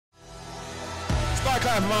Start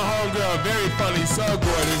clapping my homegirl, very funny, so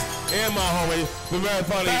gorgeous, and my homie, the very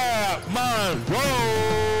funny Fab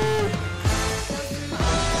Monroe.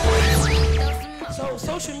 So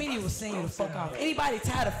social media was saying you the fuck off. Anybody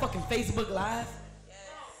tired of fucking Facebook Live?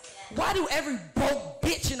 Why do every broke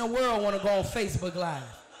bitch in the world want to go on Facebook Live?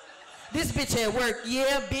 This bitch at work,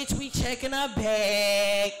 yeah, bitch, we checking her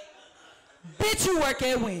bag. Bitch, you work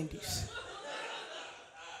at Wendy's.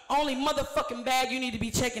 Only motherfucking bag you need to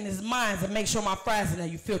be checking is mine and make sure my fries in there,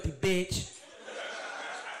 you filthy bitch.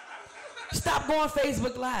 Stop going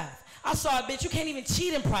Facebook Live. I saw a bitch, you can't even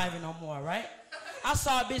cheat in private no more, right? I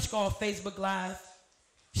saw a bitch go on Facebook Live.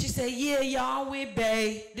 She said, yeah, y'all with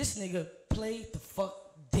bae. This nigga played the fuck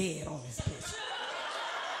dead on this bitch.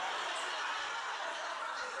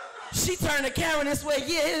 She turned the camera this way,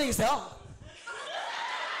 yeah, this nigga said, oh.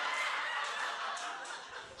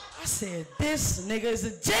 I said, this nigga is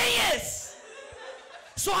a genius.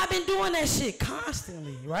 So I've been doing that shit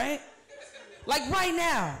constantly, right? Like right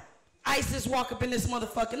now, ISIS walk up in this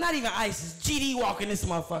motherfucker, not even ISIS, GD walk in this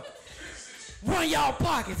motherfucker. Run y'all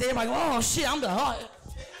pockets. Everybody go, oh shit, I'm the heart.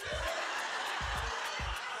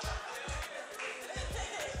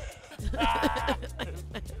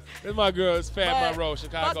 This is my girl, it's Fab Monroe,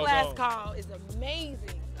 Chicago's Fuck Last own. Call is amazing,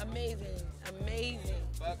 amazing, amazing.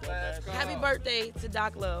 Fuck Last Call. Happy birthday to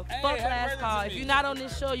Doc Love. Hey, fuck Last Call. If you're not on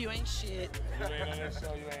this show, you ain't shit. You ain't on this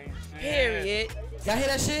show, you ain't shit. Period. Y'all hear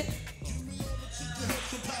that shit?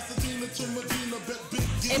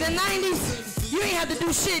 In the 90s, you ain't have to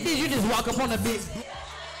do shit, did you? Just walk up on a bitch.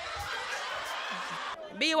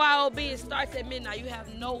 BYOB, it starts at midnight. You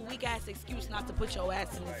have no weak-ass excuse not to put your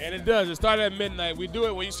ass in this. And it does. It started at midnight. We do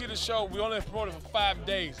it. When you see the show, we only promote it for 5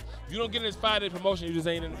 days. If you don't get this 5-day promotion, you just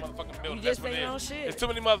ain't in the motherfucking building. You just ain't on shit. There's too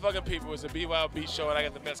many motherfucking people. It's a BYOB show, and I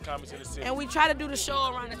got the best comics in the city. And we try to do the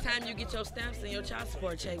show around the time you get your stamps and your child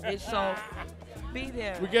support check, bitch. So be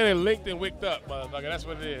there. We get it linked and wicked up, motherfucker. That's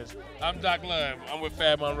what it is. I'm Doc Lund. I'm with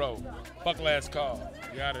Fab Monroe. Fuck Last Call.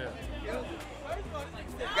 You out of here.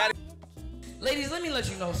 Ladies, let me let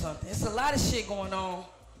you know something. It's a lot of shit going on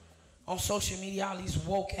social media. All these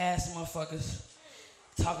woke ass motherfuckers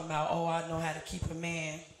talking about, oh, I know how to keep a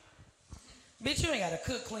man. Bitch, you ain't gotta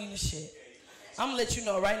cook, clean, the shit. I'm gonna let you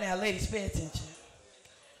know right now, ladies, pay attention.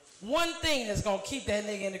 One thing that's gonna keep that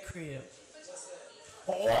nigga in the crib.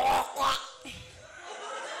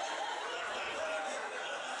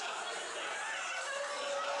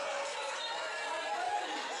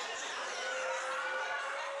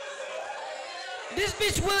 This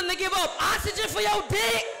bitch willing to give up oxygen for your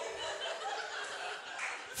dick?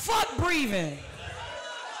 Fuck breathing.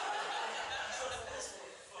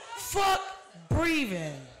 Fuck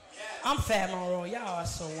breathing. I'm Fab Monroe. Y'all are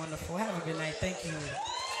so wonderful. Have a good night. Thank you.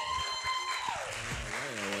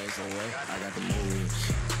 Always away. I got the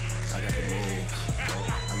moves. I got the moves.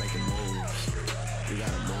 I make the moves. You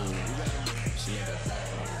gotta move. She ain't got that.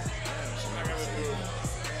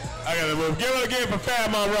 I gotta move. Give it again for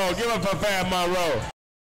Fab Monroe. Give it for Fab Monroe.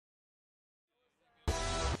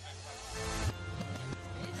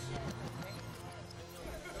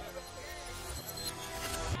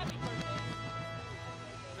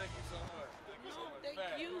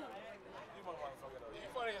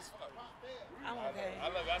 I'm okay.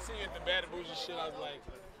 I see you at the Bad and Bougie shit. I was like,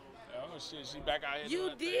 oh shit, she back out here.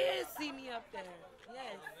 You did see me up there.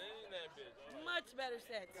 Yes. Much better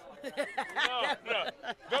sex. No.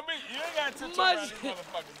 Don't be, you ain't got to touch around these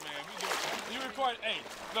motherfuckers, man. We do it. You record, hey,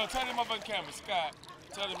 no, tell them motherfucking camera, Scott.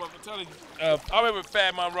 Tell them, I'm with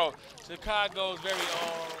Fab Monroe. Chicago's very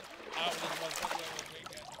own out with this motherfucker.